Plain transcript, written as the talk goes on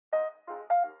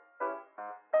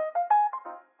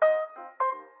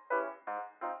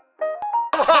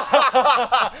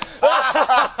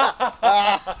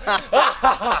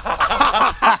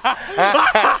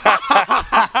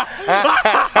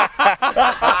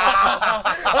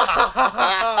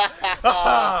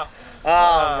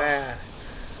Oh man.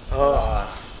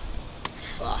 Oh.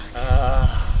 Fuck.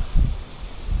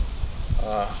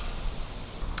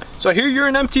 So I hear you're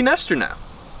an empty nester now.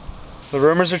 The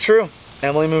rumors are true.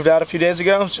 Emily moved out a few days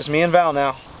ago. It's just me and Val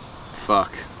now.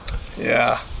 Fuck.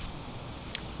 Yeah.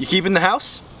 You keeping the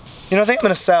house? You know, I think I'm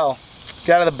gonna sell.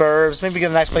 Get out of the burbs, maybe get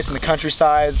a nice place in the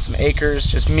countryside, some acres,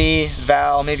 just me,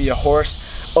 Val, maybe a horse,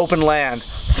 open land.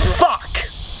 Fuck!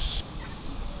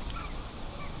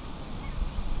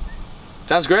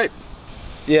 Sounds great.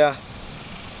 Yeah.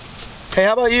 Hey,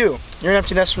 how about you? You're an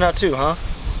empty nester now too, huh?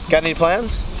 Got any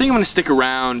plans? I think I'm gonna stick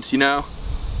around, you know?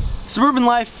 Suburban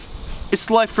life, it's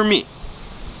the life for me.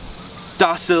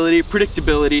 Docility,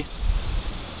 predictability.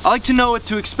 I like to know what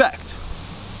to expect.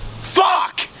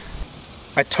 Fuck!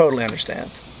 I totally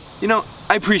understand. You know,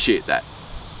 I appreciate that.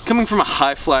 Coming from a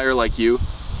high flyer like you,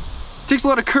 it takes a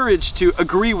lot of courage to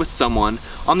agree with someone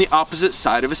on the opposite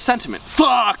side of a sentiment.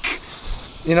 Fuck!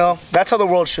 You know, that's how the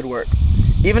world should work.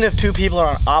 Even if two people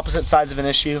are on opposite sides of an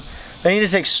issue, they need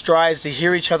to take strides to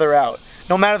hear each other out,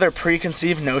 no matter their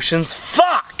preconceived notions.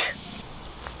 Fuck!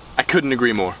 I couldn't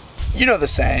agree more. You know the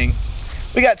saying,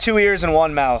 we got 2 ears and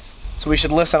 1 mouth, so we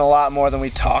should listen a lot more than we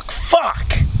talk.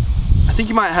 Fuck! I think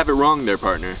you might have it wrong there,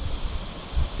 partner.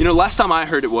 You know, last time I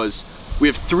heard it was, we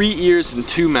have 3 ears and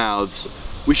 2 mouths.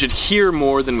 We should hear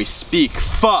more than we speak.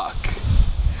 Fuck!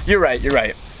 You're right, you're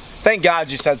right. Thank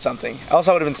God you said something, else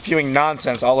I would have been spewing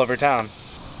nonsense all over town.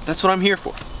 That's what I'm here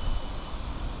for.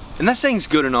 And that saying's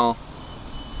good and all,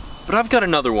 but I've got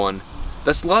another one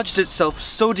that's lodged itself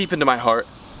so deep into my heart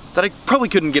that I probably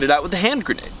couldn't get it out with a hand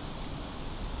grenade.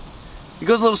 It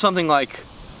goes a little something like,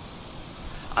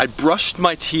 I brushed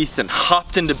my teeth and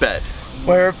hopped into bed.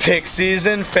 Where pixies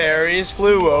and fairies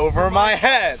flew over my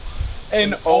head.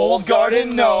 An old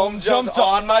garden gnome jumped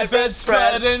on my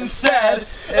bedspread and said,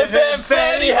 if Aunt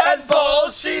Fanny had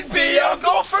balls, she'd be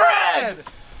Uncle Fred!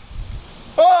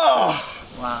 Oh!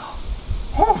 Wow.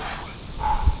 Whew.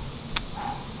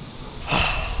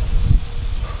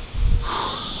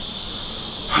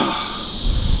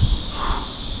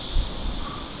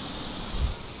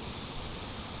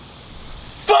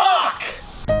 Fuck!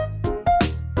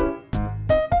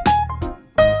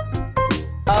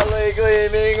 Holly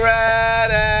gleaming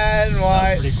red and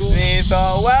white beneath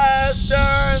the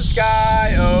western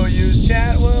sky. OU's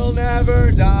chant will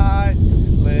never die.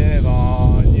 Live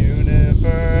on,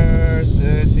 university.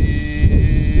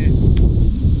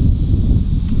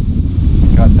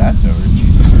 God, that's over.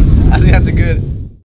 Jesus. I think that's